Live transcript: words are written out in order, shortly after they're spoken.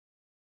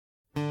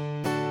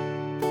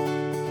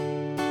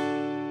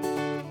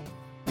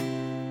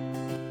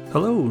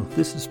Hello,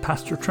 this is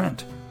Pastor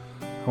Trent.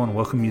 I want to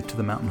welcome you to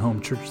the Mountain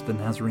Home Church the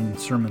Nazarene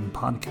Sermon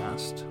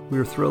Podcast. We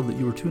are thrilled that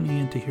you are tuning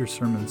in to hear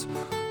sermons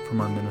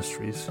from our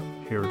ministries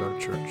here at our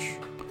church.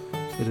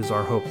 It is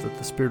our hope that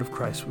the Spirit of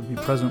Christ would be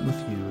present with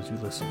you as you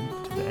listen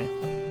today.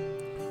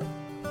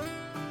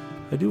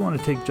 I do want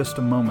to take just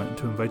a moment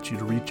to invite you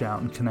to reach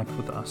out and connect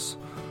with us.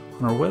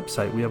 On our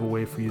website, we have a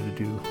way for you to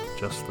do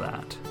just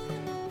that.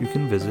 You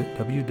can visit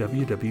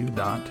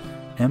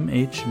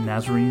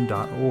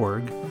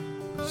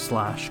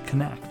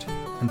www.mhnazarene.org/connect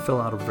and fill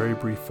out a very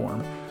brief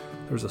form.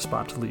 There's a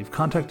spot to leave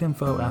contact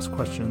info, ask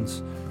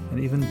questions, and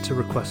even to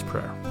request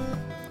prayer.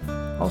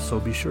 Also,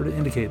 be sure to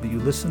indicate that you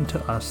listen to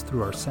us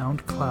through our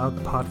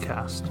SoundCloud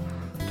podcast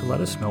to let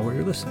us know where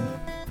you're listening.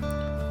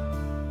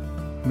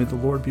 May the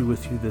Lord be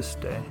with you this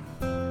day.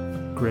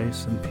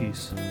 Grace and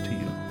peace to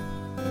you.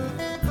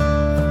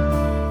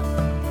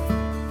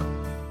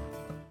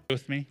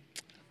 With me?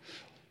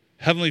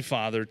 Heavenly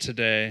Father,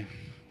 today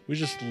we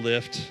just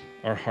lift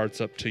our hearts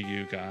up to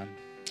you, God.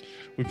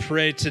 We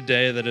pray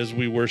today that as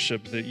we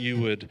worship, that you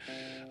would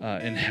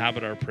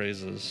inhabit our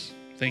praises.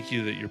 Thank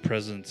you that your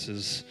presence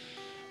is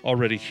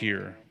already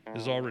here,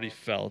 is already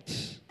felt,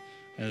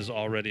 and is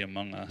already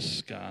among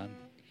us, God.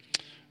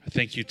 I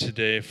thank you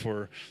today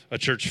for a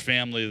church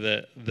family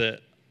that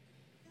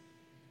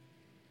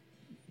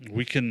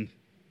we can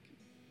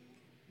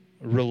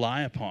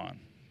rely upon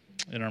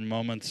in our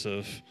moments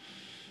of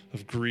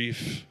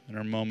grief, in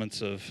our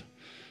moments of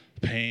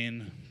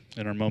pain,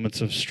 in our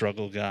moments of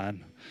struggle, God.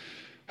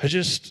 I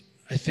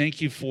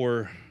thank you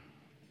for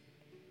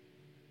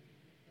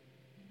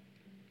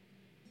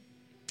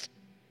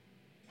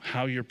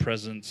how your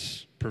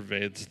presence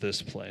pervades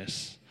this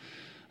place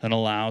and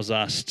allows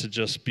us to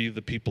just be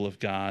the people of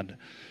God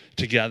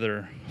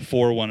together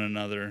for one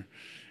another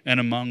and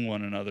among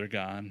one another,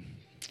 God.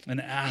 And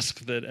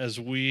ask that as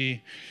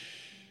we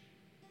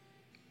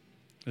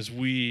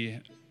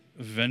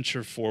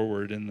venture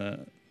forward in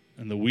the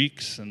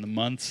weeks and the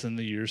months and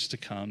the years to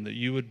come, that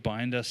you would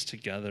bind us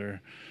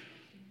together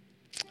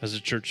as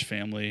a church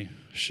family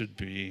should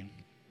be.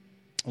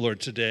 Lord,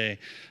 today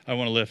I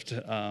want to lift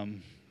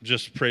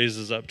just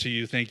praises up to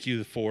you. Thank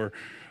you for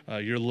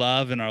your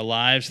love in our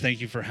lives.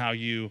 Thank you for how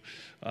you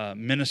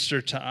minister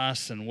to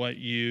us and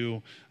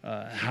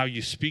how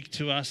you speak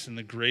to us and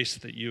the grace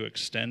that you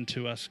extend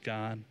to us,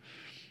 God.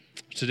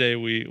 Today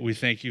we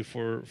thank you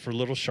for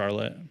little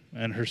Charlotte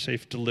and her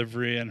safe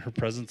delivery and her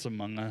presence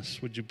among us.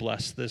 Would you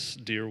bless this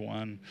dear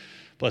one?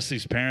 Bless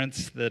these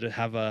parents that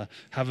have a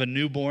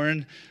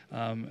newborn.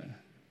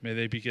 May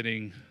they be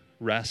getting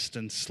rest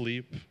and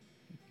sleep.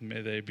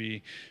 May they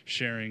be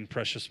sharing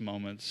precious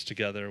moments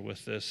together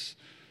with this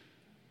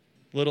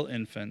little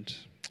infant.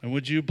 And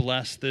would you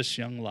bless this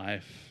young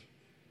life?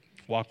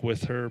 Walk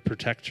with her,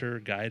 protect her,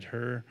 guide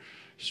her,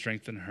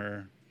 strengthen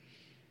her.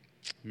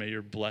 May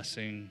your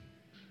blessing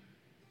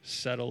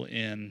settle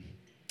in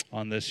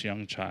on this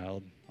young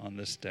child on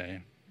this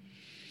day.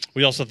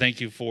 We also thank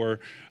you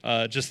for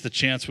just the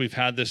chance we've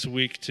had this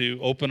week to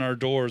open our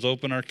doors,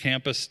 open our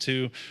campus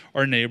to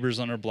our neighbors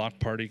on our block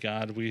party,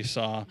 God. We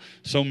saw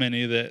so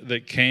many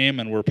that came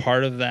and were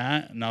part of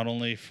that, not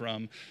only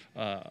from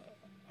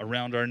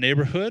around our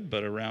neighborhood,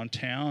 but around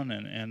town,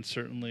 and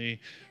certainly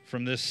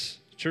from this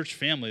church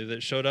family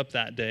that showed up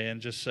that day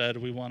and just said,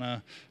 we want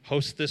to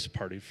host this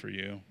party for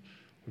you.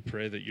 We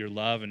pray that your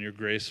love and your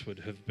grace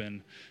would have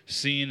been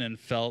seen and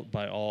felt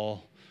by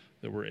all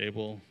that were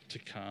able to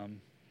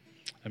come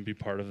and be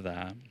part of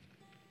that.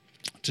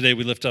 Today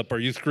we lift up our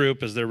youth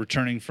group as they're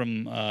returning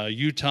from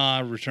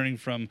Utah, returning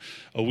from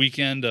a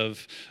weekend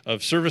of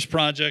service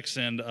projects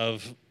and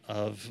of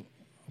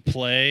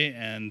play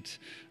and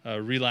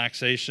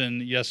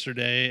relaxation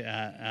yesterday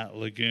at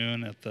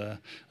Lagoon at the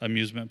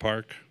amusement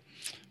park.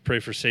 Pray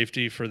for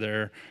safety for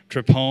their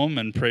trip home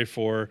and pray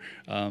for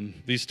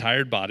these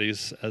tired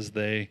bodies as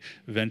they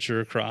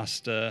venture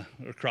across the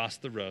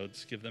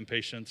roads. Give them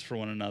patience for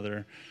one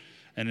another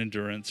and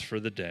endurance for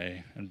the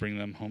day and bring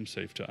them home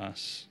safe to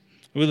us.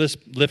 We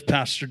lift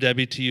Pastor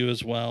Debbie to you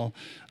as well.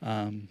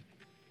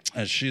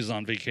 As she's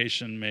on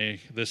vacation, may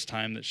this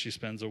time that she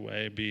spends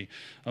away be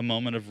a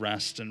moment of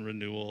rest and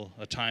renewal,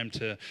 a time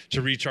to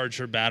recharge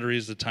her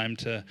batteries, a time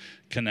to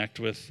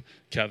connect with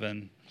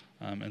Kevin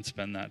and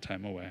spend that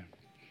time away.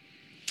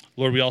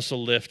 Lord, we also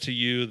lift to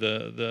you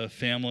the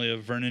family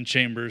of Vernon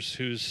Chambers,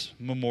 whose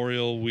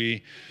memorial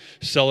we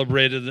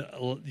celebrated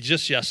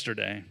just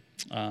yesterday,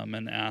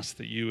 and ask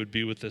that you would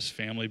be with this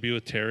family, be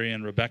with Terry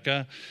and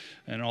Rebecca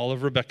and all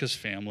of Rebecca's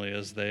family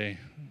as they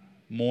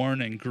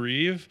mourn and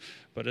grieve,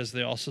 but as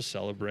they also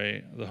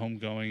celebrate the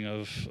homegoing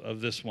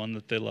of this one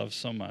that they love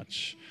so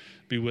much.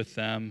 Be with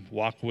them,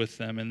 walk with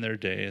them in their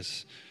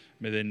days.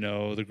 May they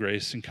know the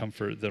grace and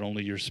comfort that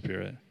only your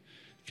Spirit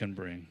can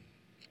bring.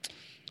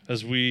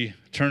 As we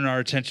turn our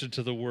attention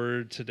to the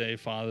word today,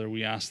 Father,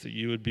 we ask that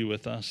you would be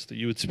with us, that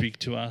you would speak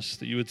to us,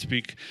 that you would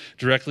speak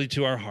directly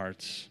to our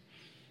hearts.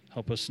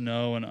 Help us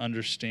know and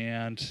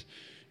understand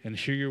and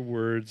hear your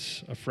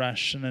words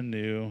afresh and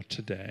anew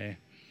today.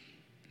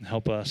 And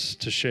help us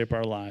to shape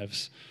our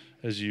lives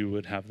as you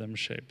would have them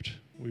shaped.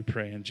 We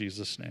pray in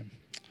Jesus' name.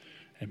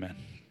 Amen.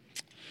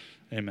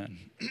 Amen.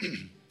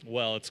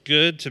 Well, it's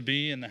good to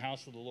be in the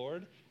house of the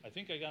Lord. I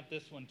think I got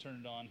this one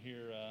turned on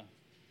here,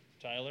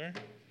 Tyler.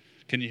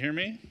 Can you hear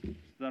me? Is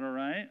that all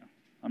right?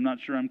 I'm not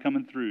sure I'm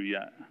coming through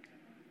yet.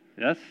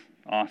 Yes?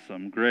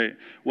 Awesome. Great.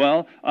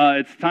 Well,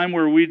 it's time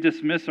where we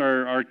dismiss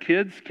our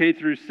kids, K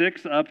through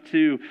 6, up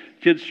to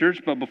Kids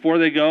Church. But before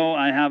they go,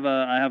 I have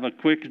a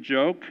quick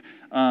joke.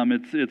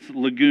 It's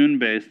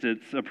lagoon-based.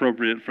 It's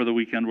appropriate for the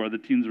weekend where the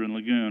teens are in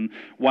Lagoon.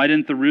 Why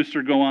didn't the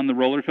rooster go on the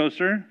roller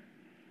coaster?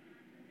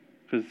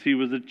 Because he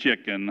was a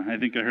chicken. I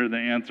think I heard the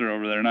answer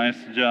over there. Nice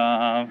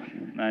job.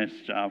 Nice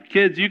job.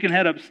 Kids, you can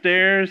head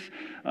upstairs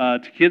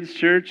to Kids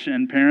Church,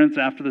 and parents,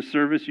 after the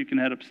service, you can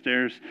head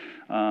upstairs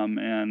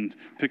and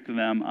pick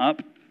them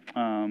up.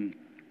 I'm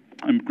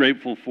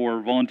grateful for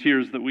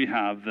volunteers that we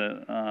have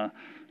that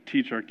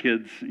teach our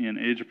kids in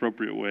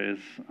age-appropriate ways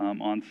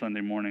on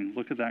Sunday morning.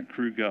 Look at that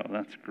crew go.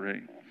 That's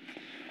great.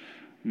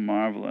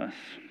 Marvelous.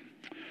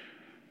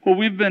 Well,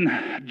 we've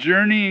been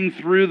journeying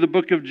through the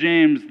book of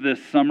James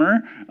this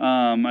summer.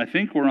 I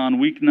think we're on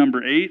week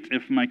number 8,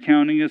 if my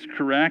counting is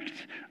correct.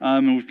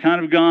 And we've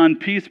kind of gone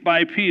piece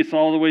by piece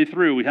all the way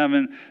through. We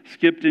haven't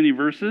skipped any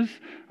verses.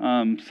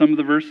 Some of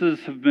the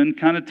verses have been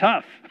kind of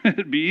tough.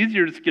 It'd be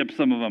easier to skip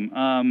some of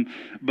them.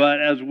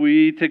 But as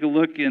we take a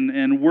look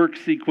and work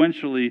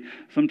sequentially,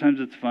 sometimes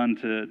it's fun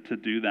to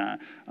do that.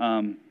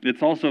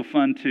 It's also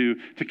fun to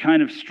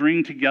kind of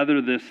string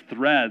together this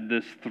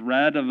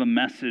thread of a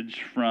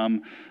message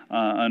from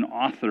an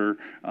author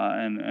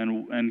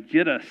and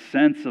get a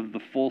sense of the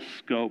full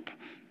scope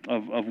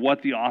of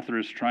what the author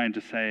is trying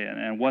to say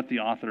and what the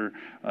author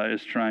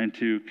is trying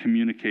to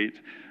communicate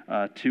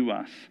to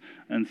us.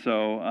 And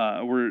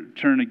so we're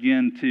turning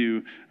again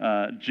to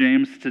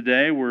James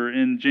today. We're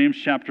in James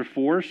chapter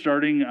 4,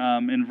 starting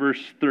in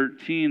verse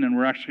 13, and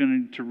we're actually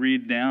going to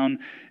read down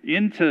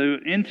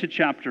into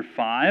chapter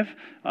 5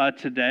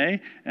 today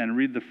and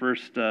read the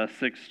first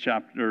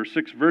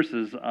 6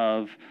 verses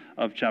of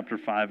chapter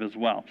 5 as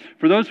well.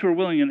 For those who are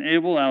willing and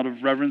able, out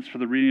of reverence for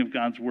the reading of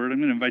God's word, I'm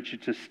going to invite you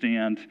to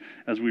stand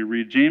as we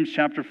read James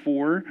chapter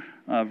 4,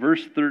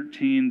 verse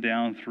 13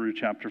 down through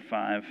chapter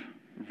 5,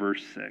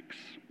 verse 6.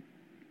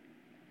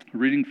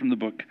 Reading from the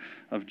book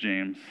of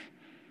James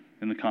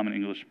in the Common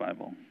English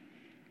Bible.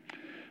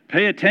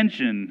 Pay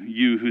attention,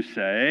 you who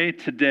say,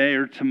 today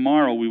or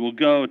tomorrow we will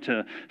go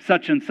to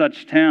such and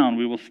such town.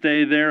 We will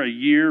stay there a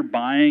year,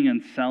 buying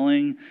and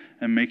selling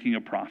and making a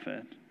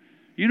profit.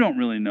 You don't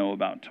really know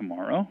about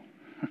tomorrow.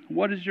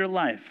 What is your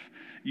life?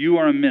 You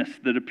are a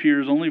mist that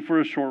appears only for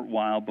a short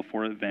while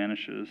before it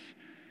vanishes.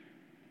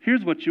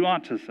 Here's what you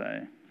ought to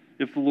say.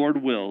 If the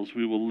Lord wills,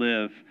 we will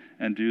live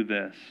and do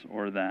this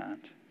or that.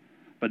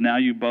 But now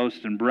you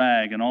boast and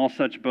brag, and all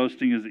such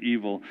boasting is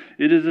evil.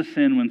 It is a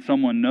sin when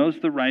someone knows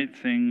the right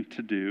thing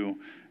to do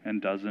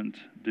and doesn't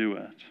do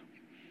it.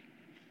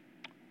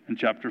 In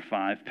chapter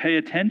 5, pay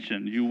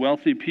attention, you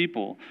wealthy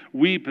people.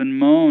 Weep and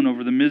moan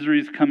over the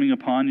miseries coming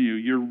upon you.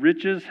 Your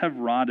riches have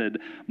rotted.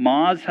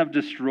 Moths have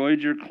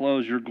destroyed your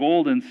clothes. Your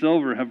gold and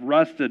silver have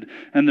rusted,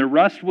 and the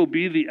rust will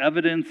be the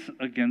evidence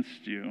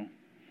against you.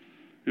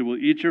 It will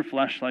eat your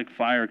flesh like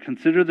fire.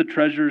 Consider the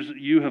treasures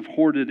you have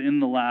hoarded in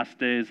the last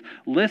days.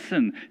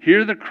 Listen,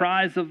 hear the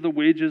cries of the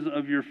wages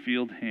of your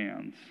field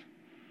hands.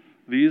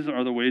 These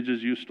are the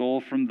wages you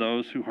stole from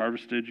those who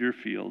harvested your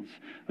fields.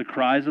 The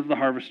cries of the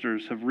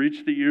harvesters have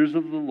reached the ears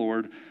of the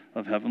Lord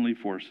of heavenly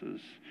forces.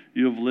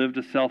 You have lived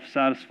a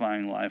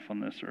self-satisfying life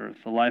on this earth,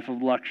 a life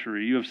of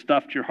luxury. You have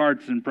stuffed your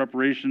hearts in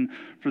preparation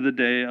for the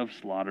day of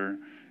slaughter.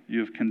 You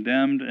have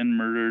condemned and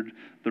murdered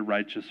the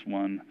righteous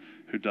one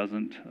who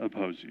doesn't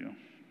oppose you.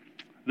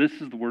 This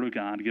is the word of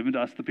God given to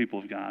us, the people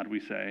of God.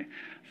 We say,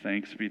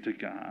 thanks be to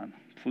God.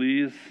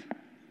 Please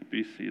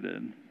be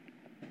seated.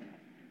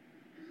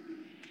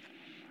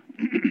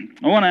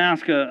 I want to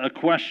ask a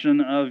question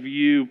of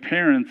you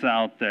parents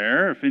out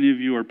there. If any of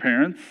you are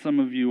parents, some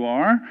of you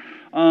are.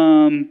 I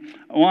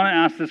want to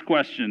ask this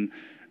question.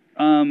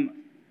 I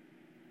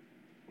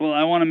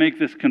want to make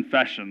this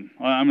confession.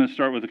 I'm going to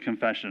start with a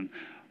confession.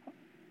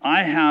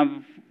 I have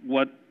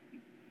what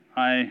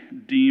I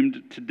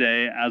deemed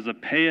today as a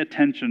pay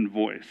attention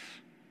voice.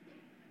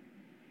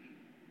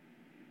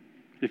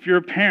 If you're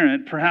a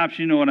parent, perhaps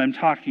you know what I'm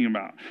talking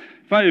about.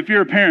 If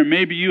you're a parent,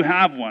 maybe you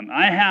have one.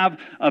 I have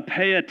a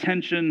pay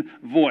attention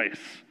voice.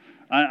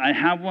 I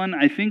have one.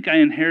 I think I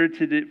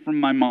inherited it from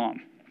my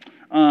mom.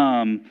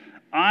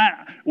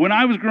 When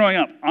I was growing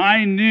up,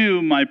 I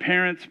knew my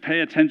parents' pay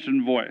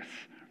attention voice.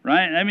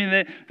 Right? I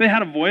mean, they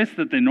had a voice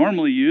that they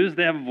normally use.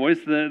 They have a voice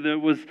that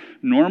was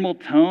normal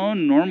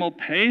tone, normal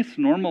pace,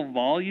 normal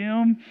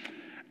volume.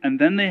 And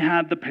then they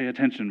had the pay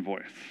attention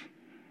voice.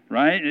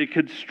 Right? It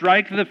could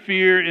strike the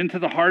fear into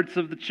the hearts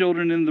of the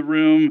children in the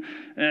room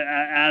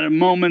at a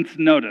moment's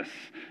notice.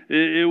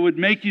 It would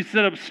make you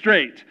sit up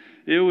straight.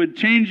 It would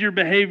change your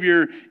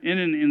behavior in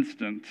an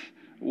instant.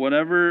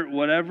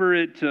 Whatever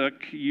it took,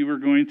 you were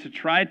going to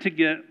try to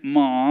get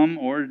mom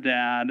or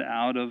dad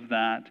out of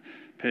that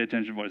pay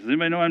attention voice. Does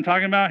anybody know what I'm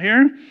talking about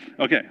here?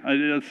 Okay,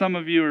 some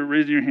of you are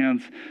raising your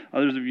hands.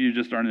 Others of you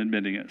just aren't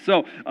admitting it.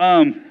 So,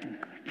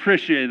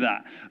 appreciate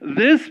that.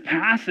 This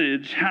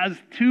passage has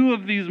two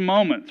of these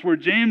moments where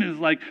James is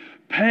like,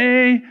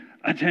 pay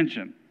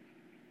attention.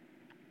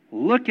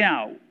 Look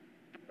out.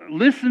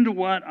 Listen to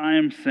what I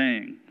am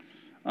saying.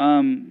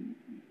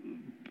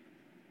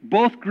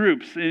 Both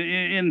groups,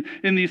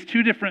 in these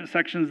two different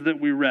sections that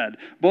we read,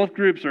 both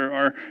groups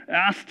are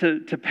asked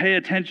to pay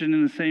attention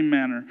in the same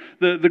manner.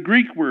 The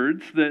Greek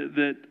words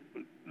that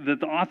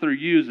the author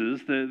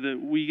uses, that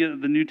we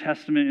get the New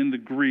Testament in the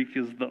Greek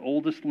is the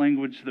oldest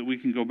language that we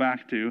can go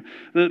back to.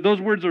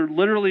 Those words are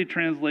literally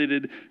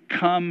translated,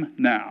 come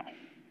now.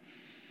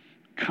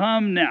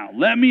 Come now.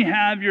 Let me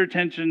have your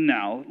attention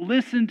now.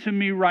 Listen to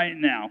me right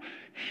now.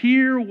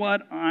 Hear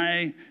what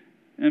I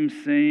am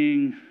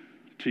saying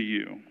to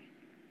you.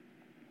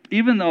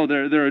 Even though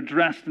they're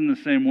addressed in the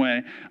same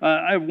way.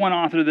 I have one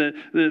author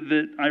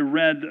that I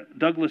read,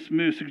 Douglas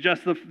Moo,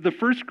 suggests the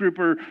first group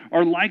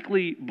are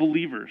likely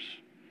believers.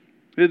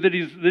 That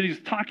he's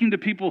talking to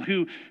people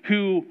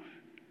who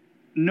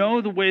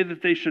know the way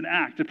that they should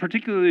act. And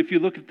particularly if you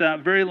look at that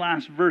very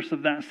last verse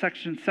of that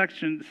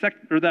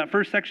that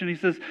first section, he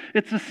says,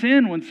 it's a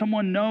sin when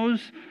someone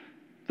knows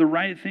the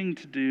right thing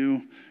to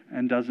do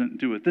and doesn't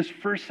do it. This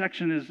first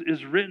section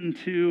is written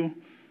to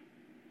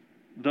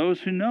those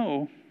who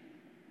know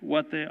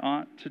what they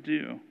ought to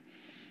do.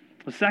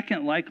 The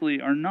second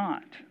likely are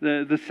not.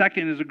 The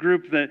second is a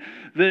group that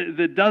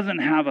doesn't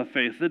have a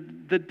faith,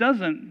 that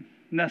doesn't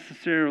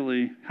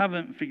necessarily,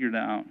 haven't figured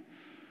out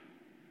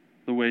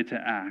the way to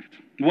act.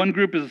 One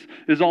group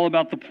is all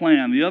about the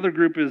plan. The other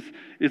group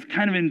is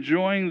kind of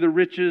enjoying the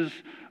riches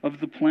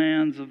of the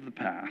plans of the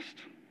past.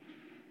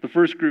 The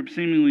first group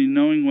seemingly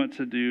knowing what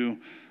to do.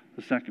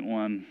 The second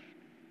one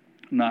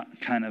not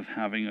kind of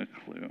having a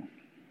clue.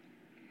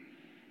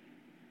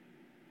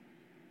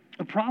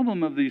 The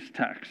problem of these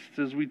texts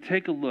as we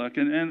take a look,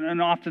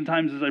 and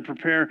oftentimes as I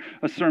prepare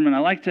a sermon, I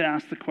like to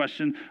ask the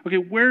question, okay,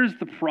 where's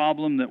the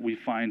problem that we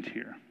find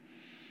here?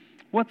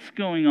 What's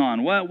going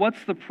on?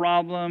 What's the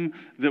problem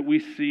that we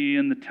see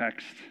in the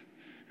text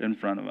in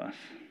front of us?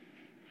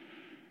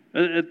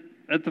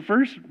 At the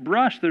first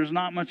brush, there's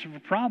not much of a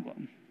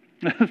problem.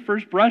 At the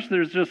first brush,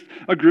 there's just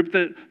a group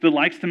that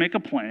likes to make a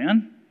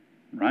plan,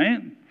 right?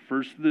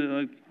 First,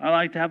 I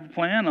like to have a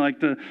plan. I like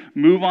to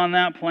move on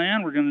that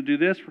plan. We're going to do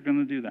this. We're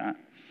going to do that.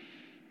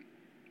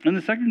 And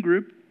the second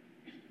group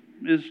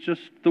is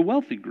just the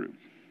wealthy group.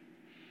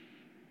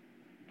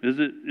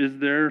 Is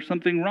there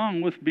something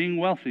wrong with being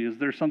wealthy? Is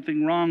there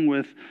something wrong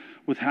with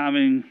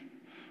having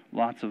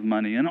lots of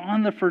money? And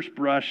on the first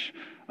brush,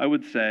 I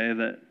would say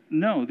that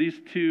no, these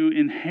two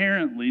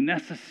inherently,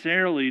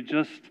 necessarily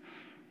just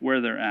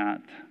where they're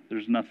at.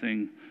 There's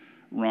nothing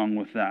wrong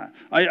with that.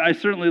 I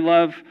certainly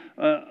love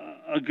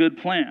a good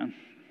plan.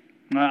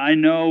 I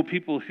know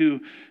people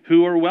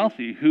who are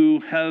wealthy,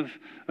 who have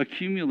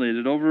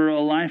accumulated over a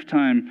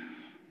lifetime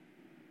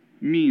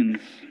means,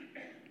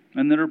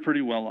 and that are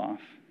pretty well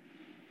off.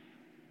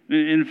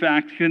 In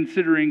fact,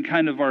 considering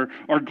kind of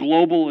our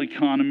global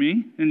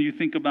economy, and you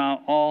think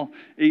about all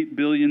 8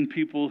 billion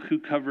people who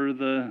cover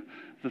the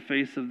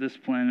face of this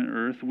planet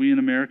Earth, we in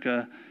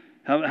America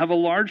have a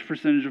large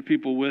percentage of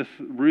people with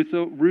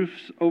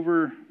roofs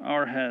over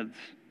our heads,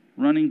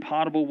 running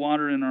potable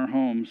water in our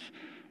homes,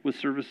 with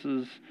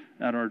services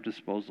at our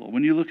disposal.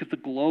 When you look at the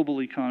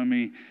global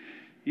economy,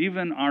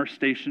 even our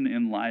station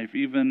in life,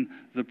 even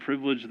the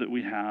privilege that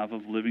we have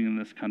of living in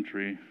this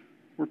country,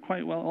 we're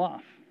quite well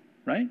off,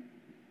 right?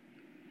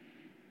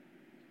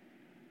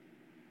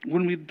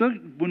 When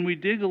we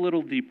dig a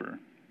little deeper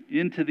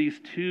into these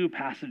two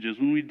passages,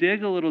 when we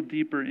dig a little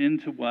deeper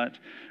into what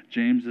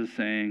James is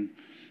saying,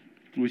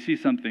 we see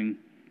something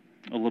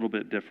a little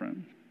bit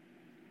different.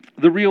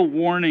 The real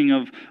warning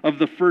of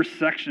the first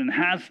section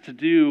has to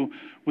do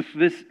with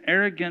this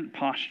arrogant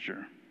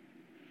posture.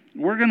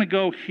 We're going to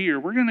go here.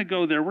 We're going to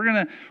go there.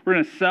 We're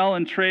going to sell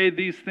and trade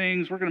these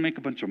things. We're going to make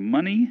a bunch of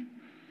money.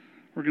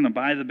 We're going to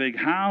buy the big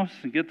house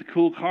and get the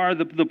cool car.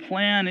 The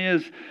plan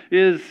is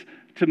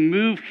to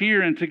move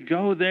here and to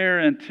go there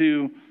and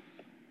to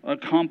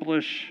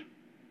accomplish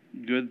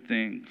good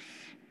things.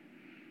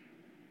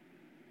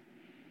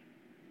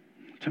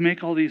 To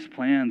make all these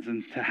plans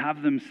and to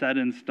have them set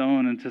in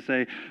stone and to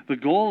say, the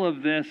goal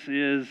of this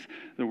is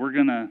that we're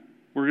gonna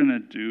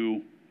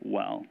do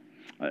well.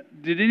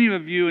 Did any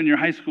of you in your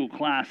high school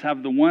class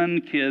have the one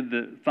kid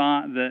that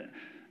thought that,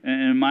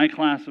 and in my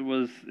class it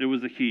was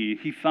a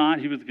he thought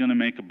he was going to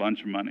make a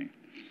bunch of money?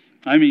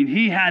 I mean,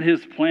 he had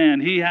his plan.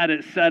 He had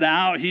it set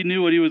out. He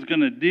knew what he was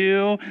going to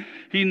do.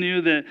 He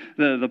knew that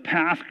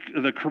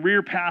the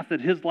career path that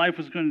his life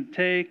was going to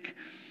take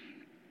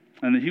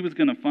and that he was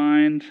going to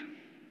find.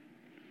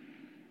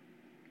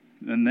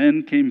 And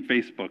then came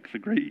Facebook, the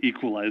great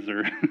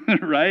equalizer,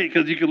 right?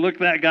 Because you could look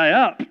that guy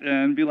up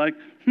and be like,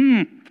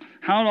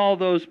 how'd all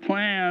those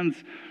plans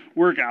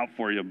work out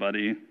for you,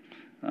 buddy?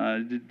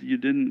 You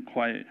didn't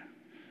quite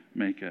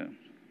make it.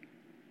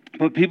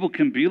 But people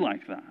can be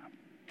like that.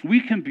 We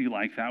can be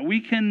like that. We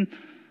can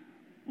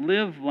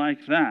live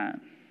like that,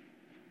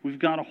 we've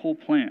got a whole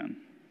plan.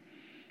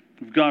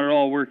 We've got it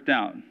all worked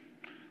out.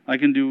 I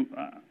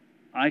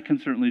can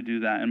certainly do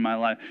that in my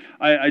life.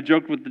 I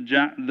joked with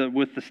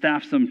the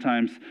staff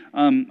sometimes.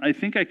 I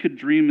think I could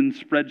dream in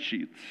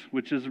spreadsheets,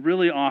 which is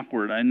really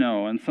awkward, I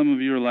know. And some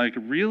of you are like,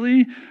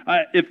 really?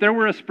 If there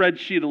were a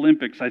spreadsheet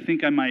Olympics, I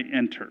think I might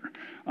enter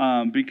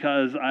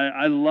because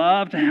I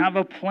love to have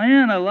a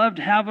plan. I love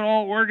to have it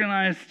all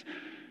organized.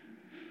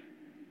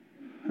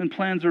 And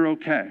plans are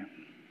okay.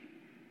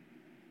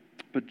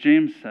 But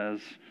James says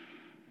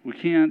we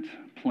can't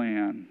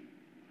plan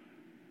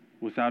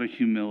without a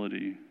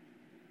humility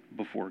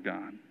before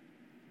God.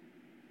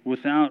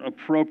 Without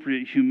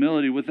appropriate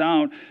humility,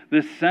 without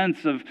this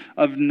sense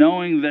of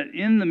knowing that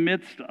in the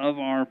midst of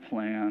our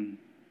plan,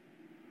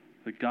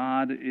 that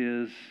God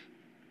is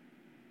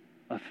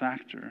a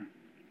factor.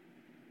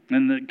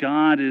 And that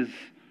God is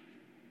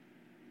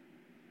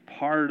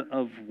part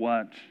of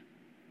what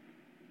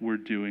we're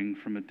doing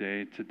from a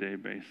day-to-day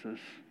basis.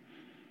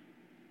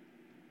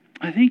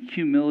 I think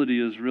humility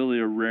is really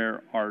a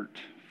rare art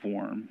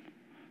form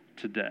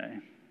today.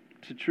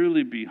 To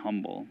truly be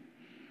humble,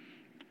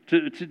 to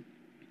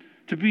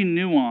be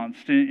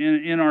nuanced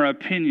in our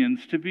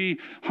opinions, to be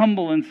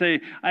humble and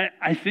say,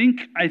 I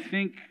think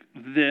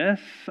this,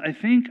 I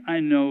think I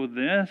know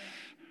this.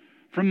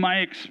 From my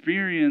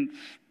experience,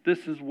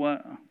 this is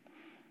what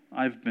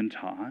I've been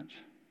taught.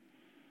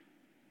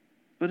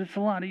 But it's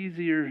a lot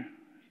easier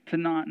to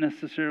not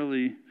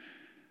necessarily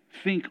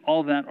think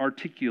all that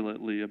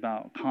articulately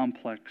about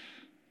complex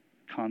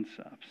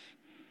concepts.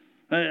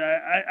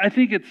 I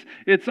think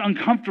it's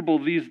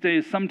uncomfortable these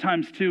days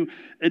sometimes to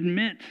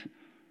admit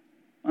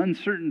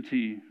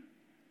uncertainty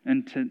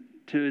and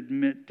to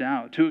admit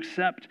doubt, to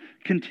accept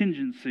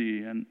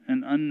contingency and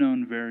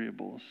unknown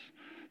variables.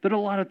 That a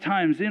lot of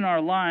times in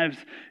our lives,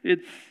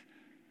 it's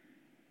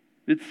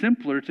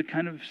simpler to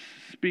kind of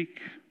speak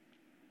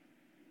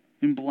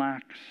in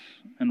blacks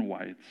and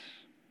whites.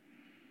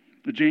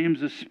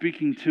 James is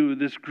speaking to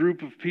this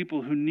group of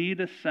people who need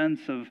a sense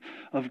of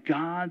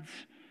God's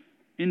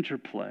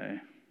interplay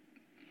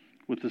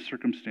with the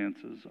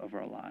circumstances of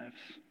our lives.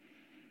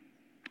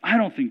 I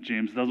don't think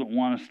James doesn't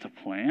want us to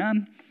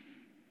plan.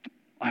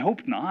 I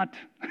hope not,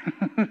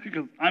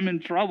 because I'm in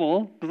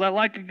trouble, because I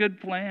like a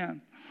good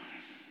plan.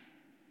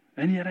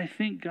 And yet I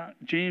think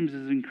James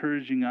is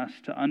encouraging us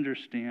to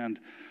understand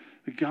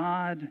that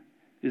God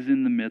is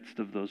in the midst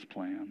of those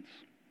plans.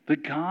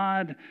 That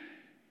God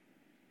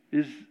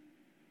is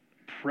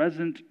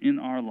present in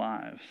our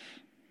lives.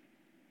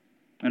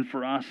 And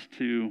for us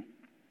to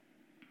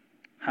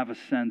have a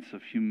sense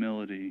of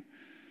humility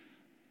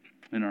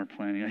in our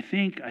planning. I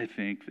think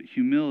that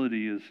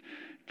humility is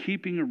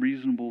keeping a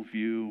reasonable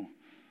view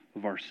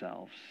of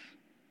ourselves.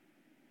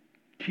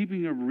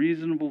 Keeping a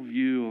reasonable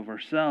view of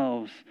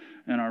ourselves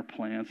and our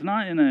plans.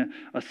 Not in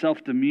a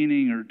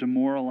self-demeaning or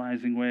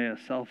demoralizing way, a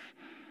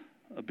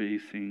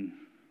self-abasing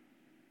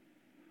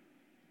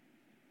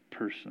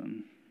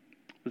person.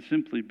 But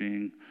simply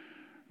being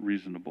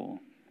reasonable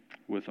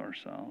with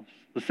ourselves.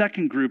 The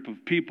second group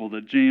of people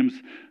that James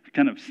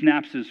kind of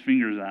snaps his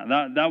fingers at,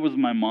 that was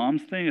my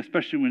mom's thing,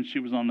 especially when she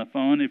was on the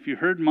phone. If you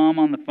heard mom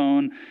on the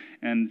phone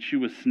and she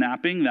was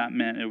snapping, that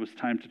meant it was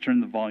time to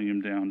turn the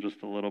volume down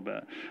just a little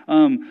bit.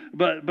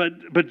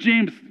 But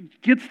James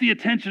gets the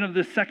attention of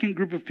this second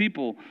group of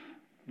people,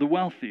 the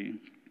wealthy.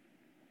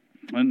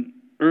 And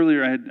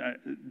earlier I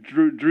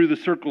drew the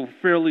circle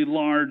fairly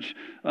large,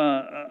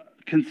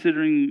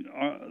 considering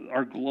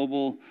our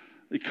global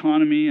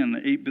economy and the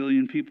 8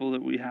 billion people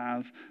that we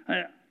have.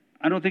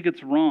 I don't think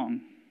it's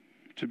wrong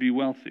to be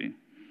wealthy.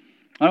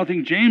 I don't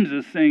think James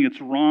is saying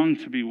it's wrong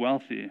to be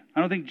wealthy. I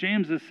don't think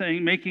James is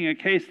making a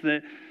case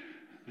that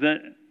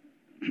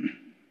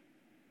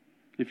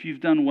if you've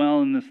done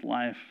well in this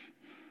life,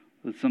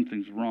 that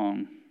something's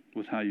wrong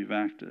with how you've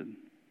acted.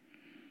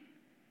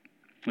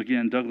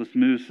 Again, Douglas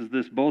Moo says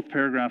this: both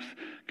paragraphs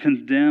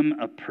condemn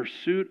a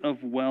pursuit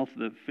of wealth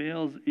that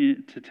fails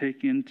to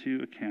take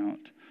into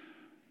account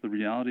the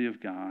reality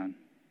of God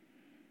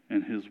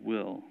and His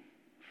will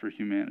for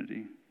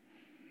humanity.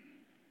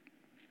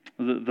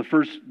 The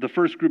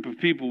first group of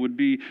people would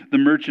be the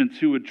merchants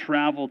who would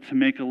travel to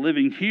make a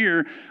living.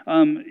 Here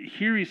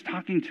he's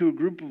talking to a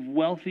group of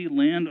wealthy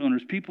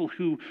landowners, people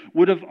who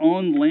would have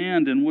owned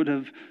land and would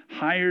have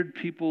hired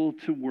people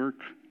to work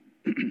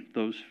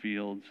those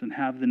fields and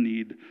have the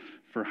need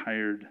for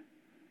hired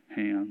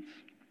hands.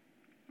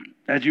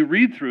 As you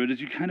read through it,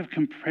 as you kind of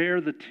compare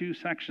the two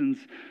sections,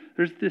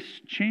 there's this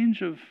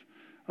change of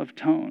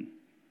tone.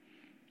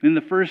 In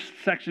the first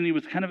section, he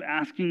was kind of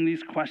asking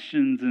these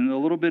questions and a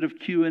little bit of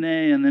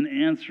Q&A and then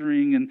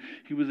answering, and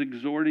he was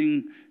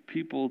exhorting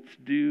people to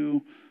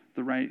do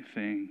the right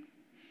thing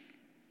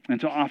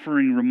and to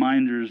offering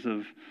reminders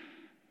of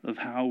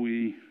how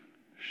we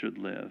should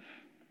live.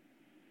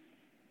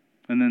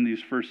 And then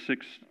these first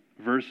 6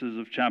 verses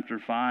of chapter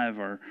 5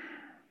 are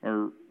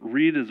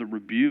read as a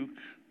rebuke,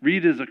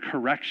 read as a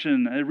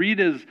correction, read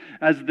as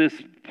this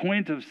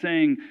point of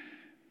saying,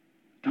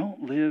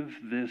 don't live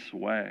this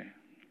way.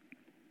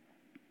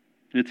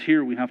 It's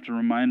here we have to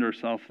remind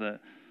ourselves that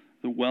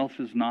the wealth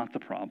is not the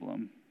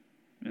problem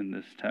in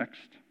this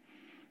text.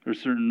 There's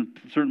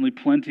certainly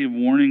plenty of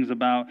warnings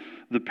about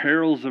the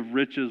perils of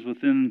riches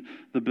within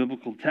the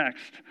biblical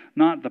text.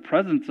 Not the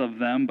presence of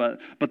them, but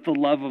the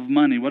love of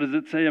money. What does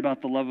it say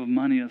about the love of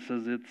money? It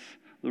says it's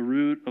the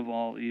root of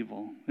all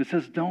evil. It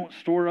says, don't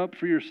store up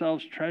for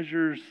yourselves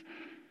treasures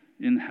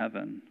in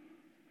heaven.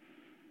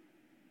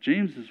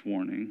 James's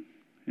warning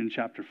in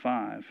chapter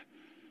 5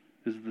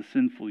 is the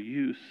sinful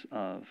use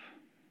of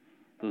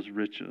those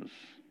riches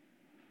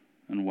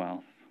and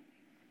wealth.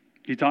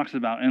 He talks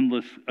about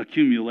endless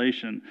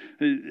accumulation.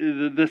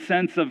 The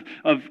sense of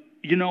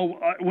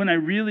when I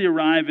really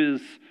arrive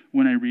is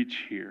when I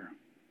reach here.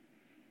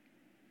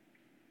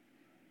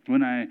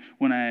 When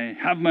I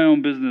have my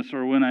own business,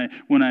 or when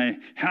I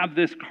have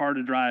this car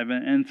to drive,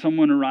 and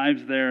someone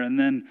arrives there, and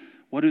then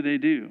what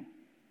do?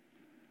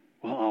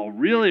 Well, I'll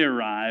really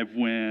arrive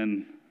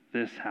when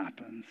this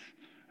happens.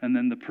 And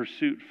then the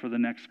pursuit for the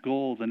next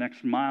goal, the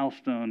next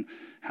milestone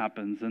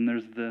happens. And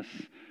there's this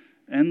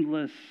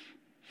endless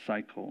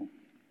cycle.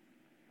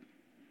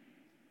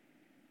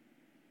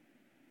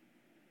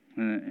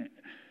 And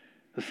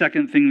the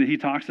second thing that he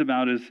talks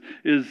about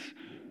is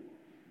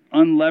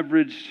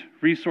unleveraged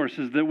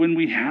resources. That when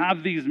we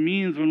have these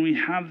means, when we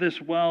have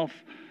this wealth,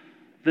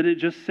 that it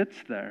just sits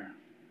there.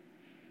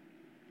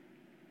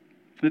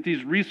 That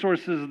these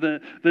resources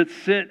that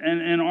sit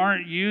and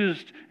aren't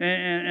used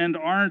and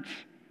aren't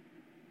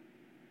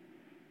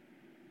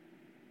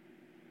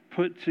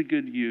put to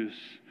good use.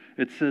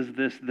 It says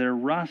this, their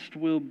rust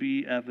will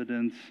be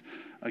evidence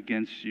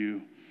against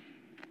you.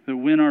 That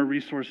when our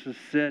resources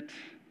sit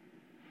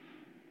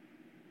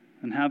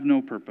and have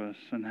no purpose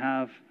and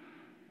have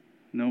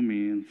no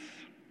means,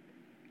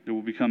 it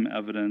will become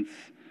evidence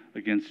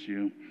against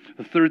you.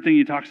 The third thing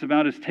he talks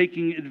about is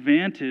taking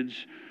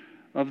advantage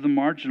of the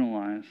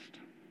marginalized.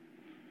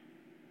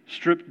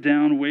 Stripped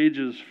down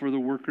wages for the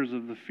workers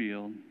of the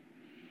field.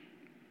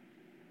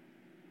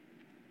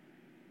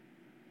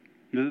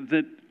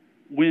 That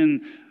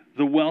when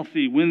the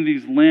wealthy, when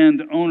these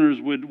landowners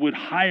would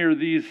hire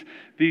these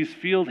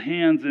field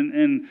hands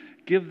and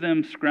give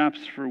them scraps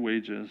for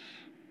wages,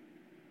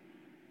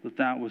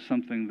 that was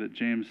something that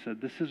James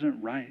said, this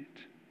isn't right.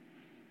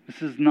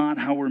 This is not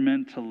how we're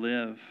meant to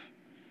live.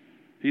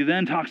 He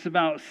then talks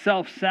about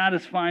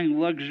self-satisfying,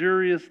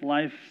 luxurious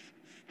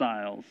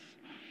lifestyles,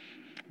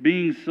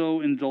 being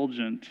so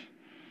indulgent.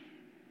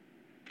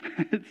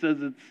 It says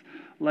it's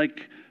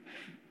like,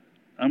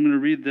 I'm going to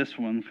read this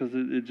one because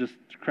it just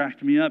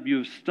cracked me up. You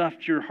have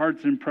stuffed your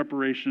hearts in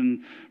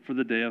preparation for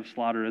the day of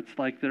slaughter. It's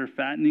like they're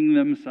fattening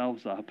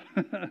themselves up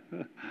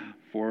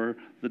for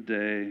the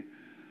day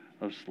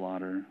of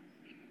slaughter.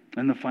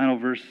 And the final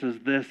verse says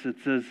this. It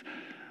says,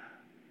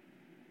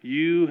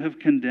 you have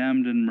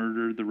condemned and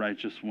murdered the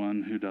righteous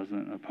one who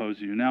doesn't oppose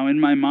you. Now, in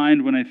my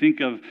mind, when I think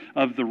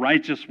of the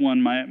righteous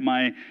one,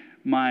 my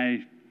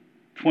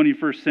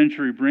 21st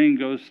century brain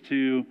goes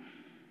to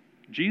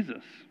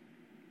Jesus.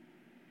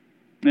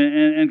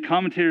 And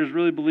commentators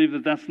really believe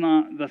that that's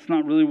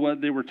not really what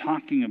they were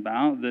talking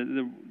about.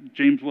 That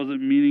James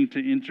wasn't meaning to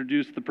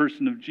introduce the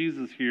person of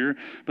Jesus here,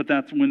 but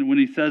that's when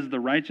he says the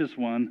righteous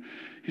one,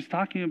 he's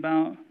talking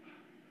about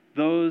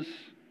those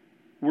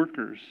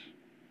workers.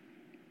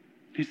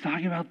 He's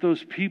talking about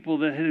those people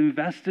that had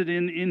invested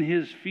in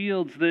his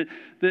fields, that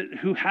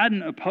who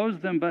hadn't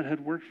opposed them but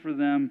had worked for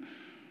them,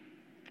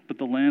 but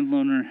the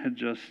landowner had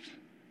just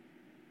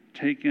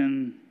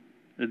taken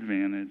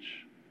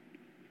advantage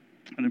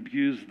and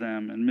abused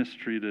them and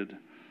mistreated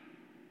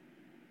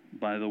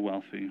by the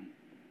wealthy.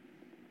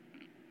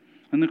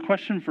 And the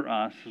question for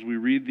us as we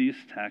read these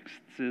texts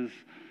is,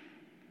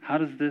 how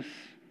does this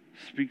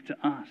speak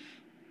to us?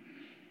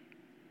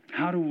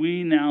 How do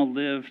we now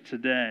live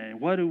today?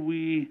 What do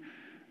we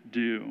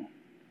do?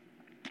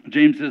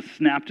 James has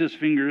snapped his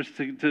fingers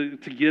to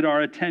get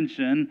our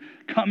attention.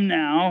 Come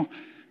now,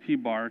 he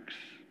barks.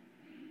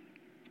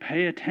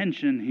 Pay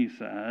attention, he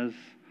says.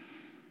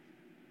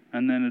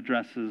 And then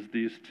addresses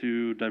these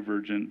two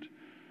divergent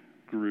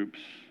groups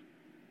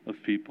of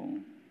people.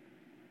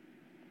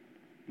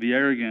 The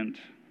arrogant,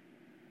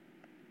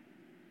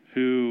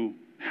 who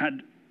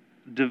had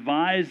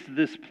devised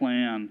this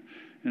plan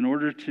in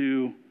order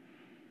to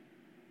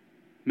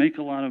make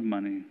a lot of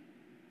money.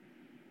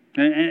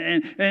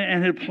 And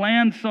had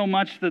planned so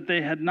much that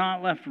they had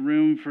not left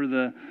room for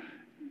the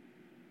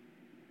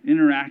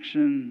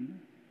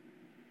interaction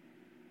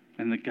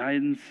and the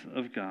guidance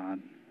of God.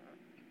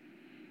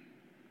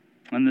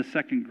 And the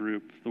second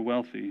group, the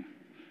wealthy,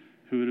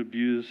 who had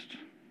abused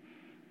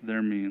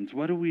their means.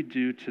 What do we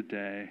do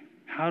today?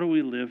 How do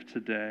we live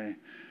today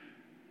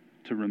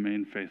to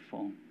remain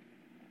faithful?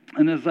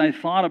 And as I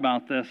thought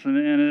about this,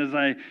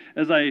 and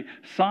as I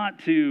sought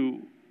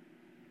to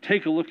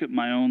take a look at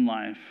my own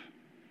life,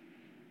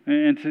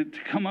 and to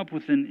come up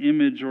with an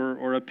image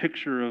or a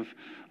picture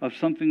of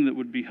something that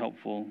would be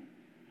helpful,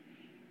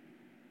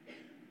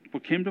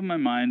 what came to my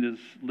mind is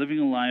living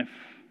a life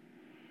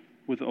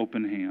with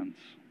open hands.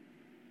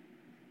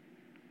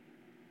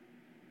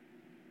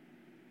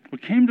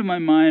 What came to my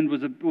mind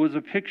was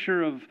a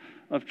picture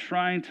of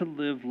trying to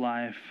live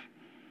life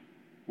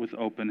with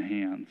open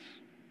hands,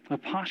 a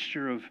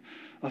posture of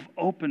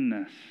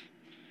openness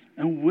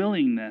and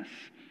willingness.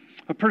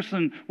 A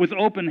person with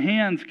open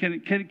hands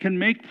can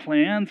make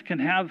plans, can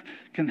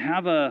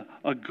have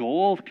a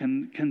goal,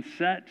 can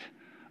set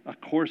a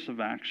course of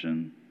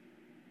action.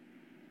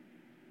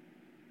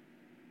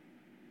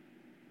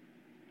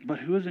 But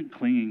who isn't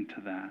clinging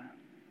to that?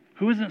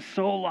 Who isn't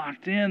so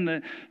locked in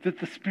that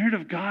the Spirit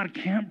of God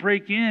can't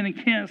break in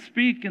and can't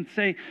speak and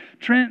say,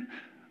 Trent,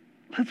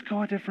 let's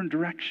go a different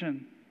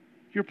direction.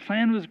 Your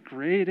plan was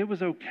great. It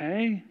was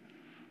okay.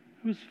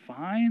 It was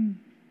fine.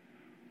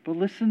 But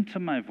listen to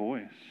my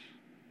voice.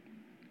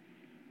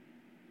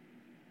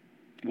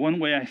 One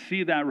way I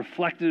see that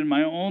reflected in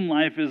my own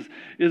life is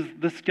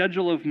the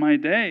schedule of my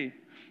day.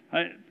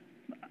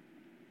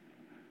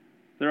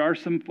 There are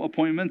some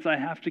appointments I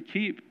have to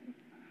keep.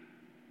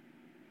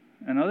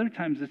 And other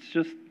times it's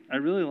just, I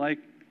really like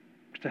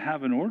to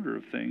have an order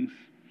of things.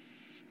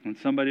 And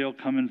somebody will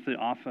come into the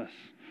office,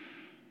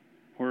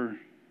 or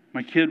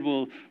my kid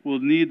will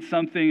need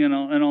something and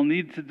I'll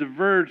need to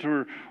divert,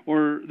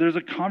 or there's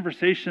a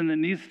conversation that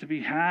needs to be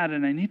had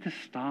and I need to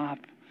stop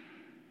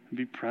and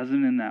be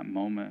present in that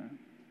moment.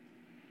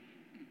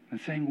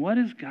 And saying, what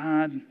is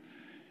God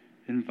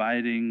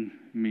inviting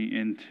me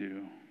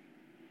into?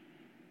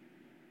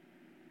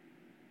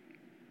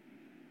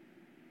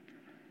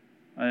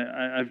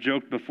 I've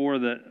joked before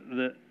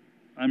that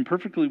I'm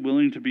perfectly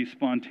willing to be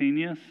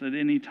spontaneous at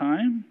any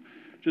time.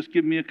 Just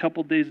give me a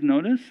couple days'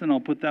 notice, and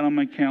I'll put that on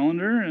my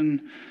calendar, and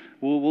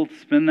we'll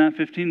spend that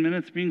 15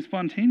 minutes being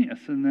spontaneous.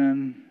 And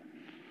then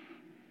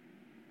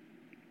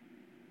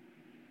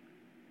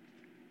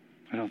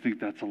I don't think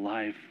that's a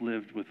life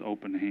lived with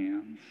open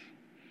hands.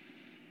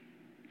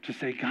 To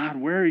say, God,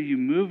 where are you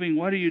moving?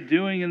 What are you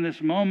doing in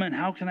this moment?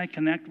 How can I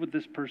connect with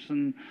this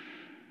person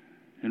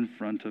in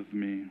front of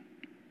me?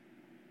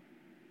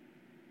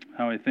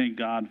 How I thank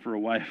God for a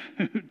wife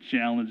who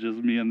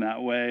challenges me in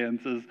that way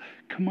and says,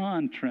 come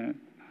on, Trent,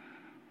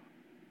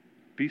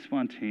 be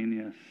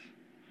spontaneous.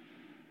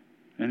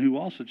 And who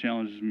also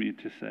challenges me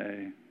to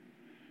say,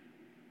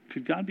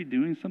 could God be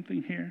doing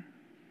something here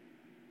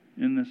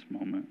in this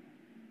moment?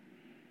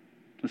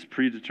 This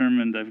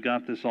predetermined, I've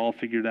got this all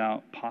figured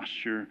out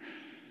posture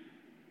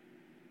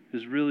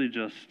is really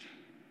just,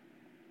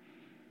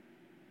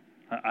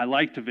 I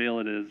like to veil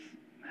it as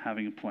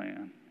having a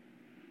plan,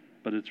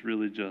 but it's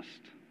really just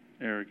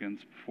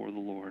arrogance before the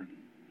Lord.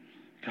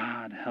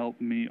 God,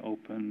 help me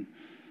open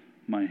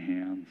my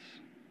hands.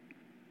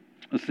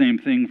 The same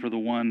thing for the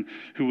one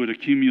who would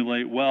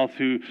accumulate wealth,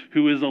 who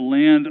is a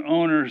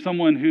landowner,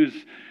 someone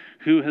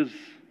who has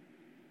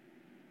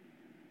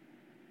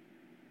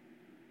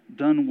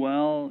done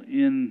well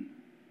in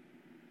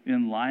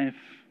life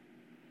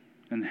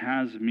and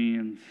has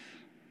means.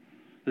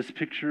 This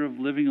picture of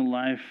living a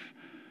life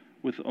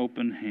with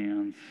open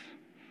hands.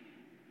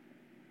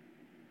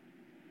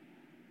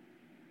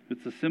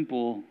 It's a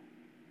simple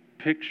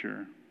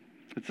picture.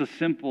 It's a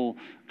simple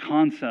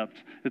concept.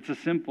 It's a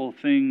simple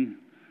thing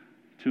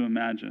to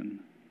imagine.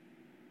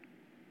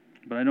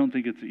 But I don't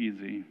think it's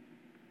easy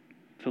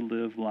to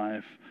live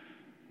life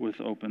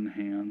with open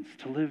hands,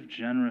 to live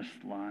generous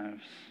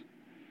lives.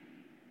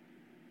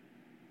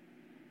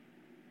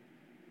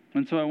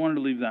 And so I wanted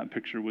to leave that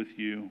picture with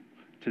you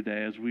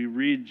today as we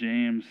read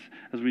James,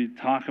 as we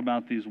talk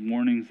about these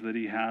warnings that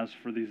he has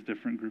for these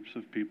different groups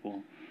of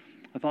people.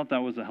 I thought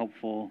that was a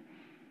helpful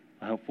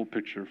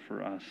picture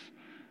for us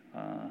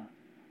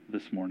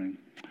this morning.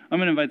 I'm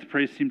going to invite the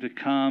praise team to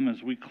come.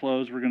 As we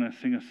close, we're going to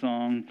sing a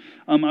song.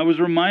 I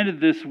was reminded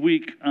this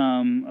week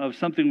of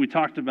something we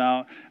talked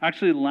about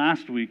actually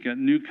last week at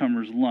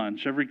Newcomers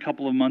Lunch. Every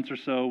couple of months or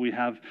so, we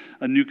have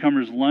a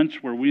Newcomers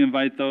Lunch where we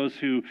invite those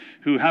who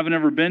haven't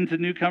ever been to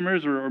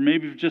Newcomers or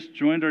maybe have just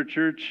joined our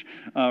church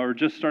or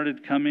just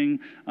started coming.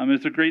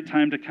 It's a great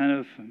time to kind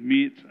of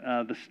meet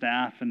the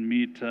staff and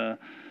meet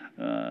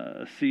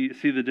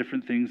see the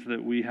different things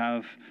that we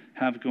have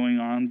going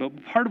on.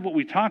 But part of what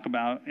we talk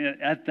about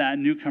at that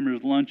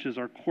Newcomers Lunch is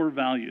our core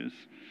values.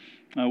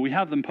 We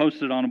have them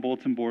posted on a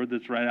bulletin board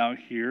that's right out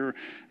here,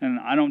 and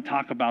I don't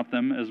talk about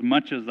them as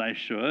much as I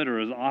should or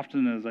as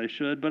often as I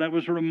should, but I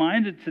was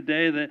reminded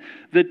today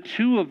that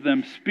two of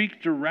them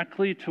speak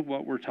directly to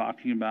what we're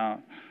talking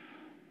about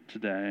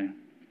today.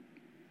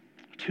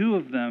 Two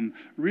of them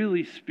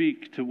really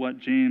speak to what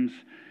James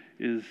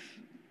is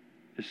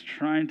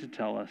trying to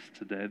tell us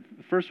today.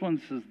 The first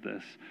one says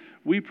this: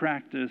 we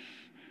practice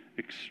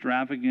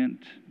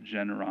extravagant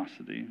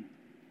generosity.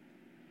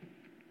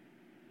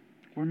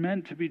 We're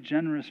meant to be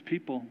generous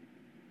people.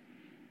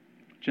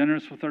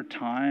 Generous with our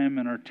time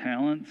and our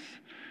talents.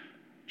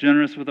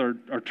 Generous with our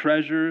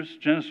treasures.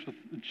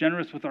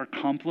 Generous with our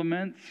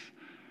compliments.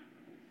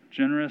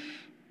 Generous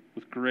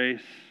with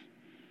grace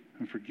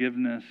and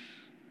forgiveness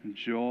and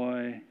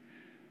joy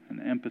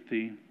and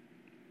empathy.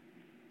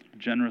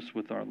 Generous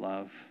with our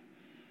love.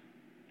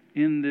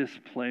 In this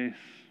place,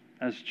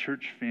 as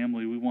church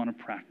family, we want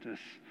to practice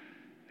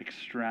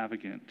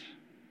extravagant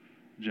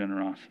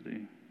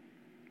generosity.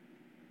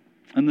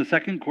 And the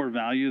second core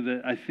value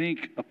that I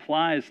think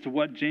applies to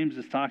what James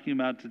is talking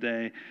about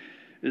today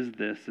is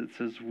this. It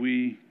says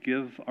we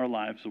give our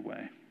lives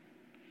away.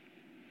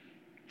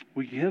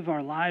 We give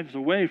our lives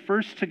away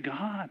first to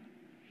God.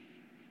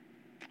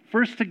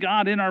 First to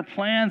God in our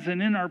plans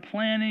and in our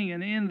planning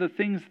and in the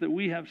things that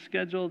we have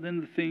scheduled,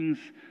 in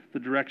the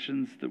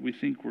directions that we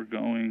think we're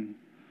going.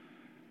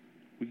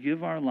 We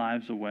give our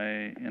lives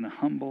away in a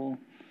humble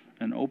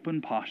and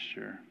open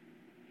posture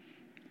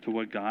to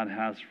what God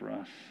has for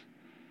us.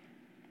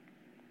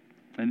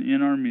 And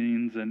in our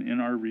means and in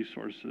our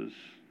resources,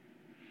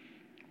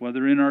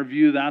 whether in our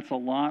view that's a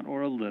lot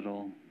or a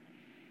little,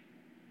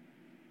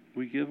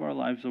 we give our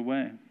lives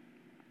away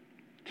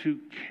to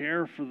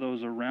care for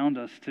those around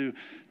us,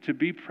 to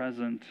be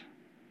present.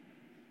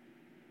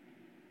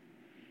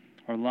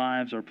 Our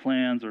lives, our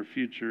plans, our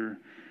future,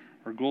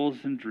 our goals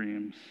and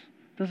dreams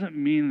doesn't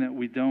mean that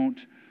we don't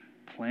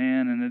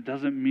plan, and it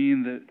doesn't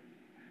mean that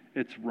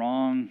it's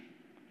wrong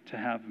to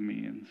have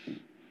means.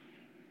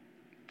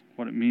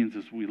 What it means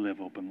is we live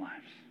open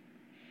lives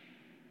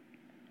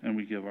and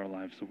we give our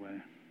lives away.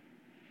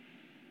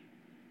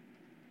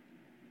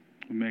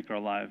 We make our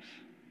lives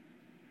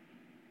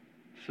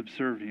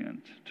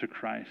subservient to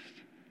Christ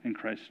and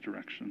Christ's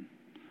direction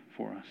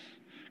for us.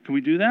 Can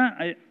we do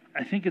that?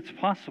 I think it's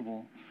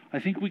possible. I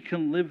think we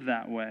can live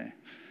that way.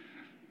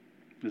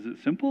 Is it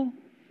simple?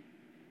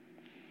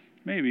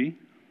 Maybe,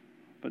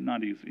 but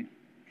not easy.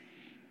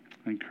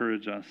 I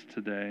encourage us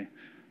today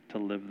to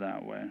live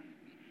that way.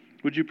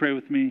 Would you pray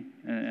with me?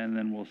 And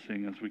then we'll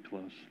sing as we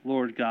close.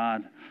 Lord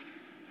God,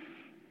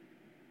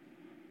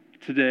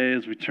 today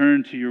as we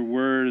turn to your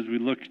word, as we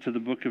look to the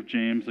book of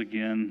James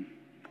again,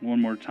 one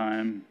more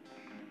time,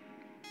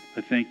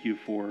 I thank you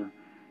for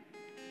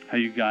how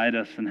you guide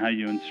us and how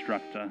you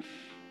instruct us,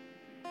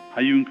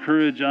 how you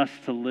encourage us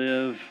to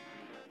live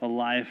a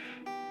life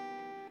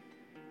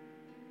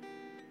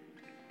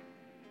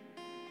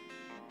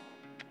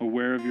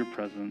aware of your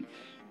presence.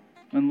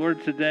 And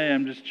Lord, today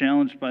I'm just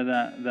challenged by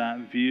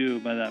that view,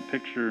 by that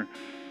picture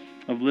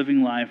of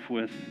living life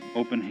with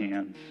open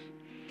hands,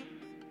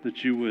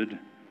 that you would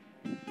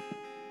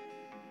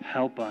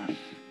help us,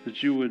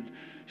 that you would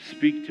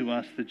speak to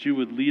us, that you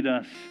would lead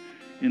us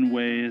in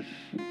ways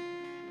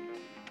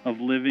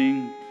of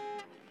living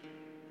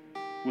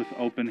with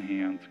open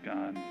hands,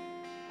 God.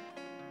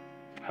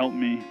 Help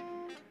me.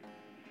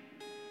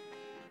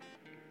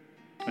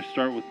 I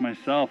start with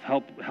myself.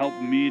 Help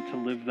me to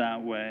live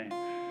that way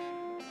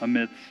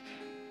amidst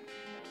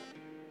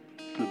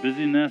the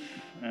busyness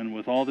and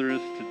with all there is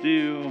to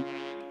do.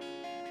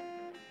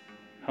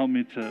 Help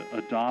me to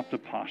adopt a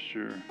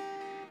posture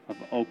of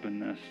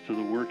openness to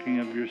the working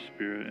of your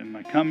Spirit in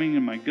my coming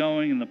and my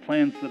going and the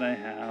plans that I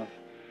have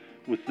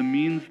with the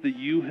means that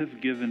you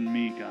have given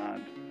me,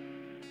 God.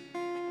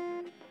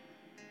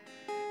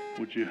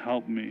 Would you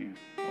help me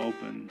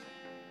open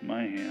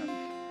my hands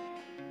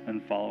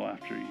and follow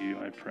after you,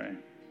 I pray.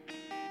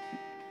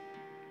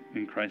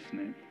 In Christ's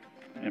name,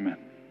 amen.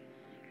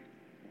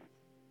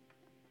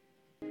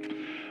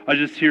 I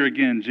just hear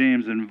again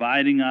James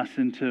inviting us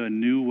into a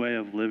new way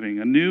of living,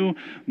 a new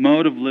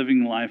mode of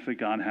living life that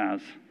God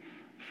has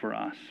for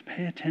us.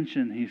 Pay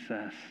attention, he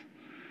says.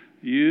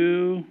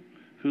 You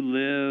who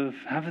live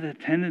have the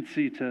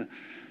tendency to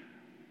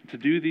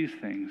do these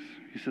things.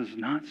 He says,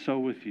 not so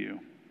with you.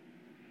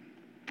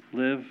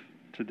 Live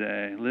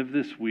today, live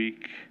this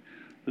week,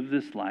 live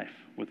this life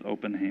with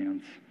open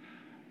hands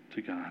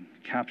to God,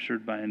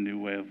 captured by a new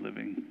way of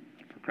living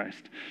for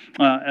Christ.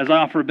 As I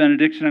offer a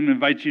benediction, I'm going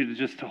to invite you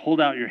to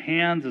hold out your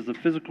hands as a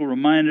physical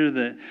reminder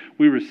that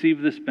we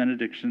receive this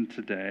benediction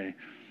today.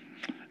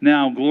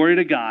 Now, glory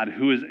to God,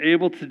 who is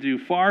able to do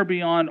far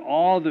beyond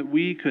all that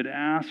we could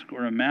ask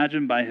or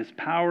imagine by his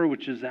power,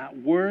 which is at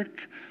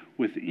work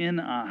within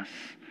us.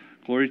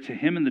 Glory to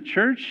him in the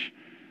church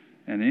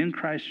and in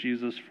Christ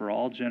Jesus for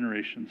all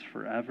generations,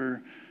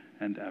 forever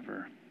and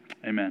ever.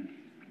 Amen.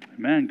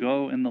 Amen.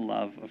 Go in the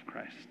love of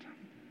Christ.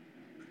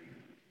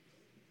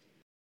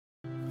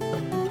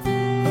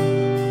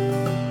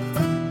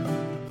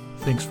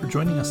 Thanks for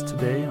joining us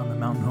today on the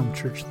Mountain Home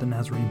Church The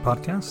Nazarene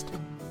podcast.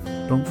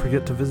 Don't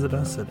forget to visit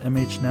us at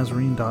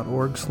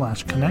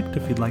mhnazarene.org/connect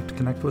if you'd like to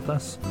connect with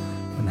us,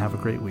 and have a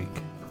great week.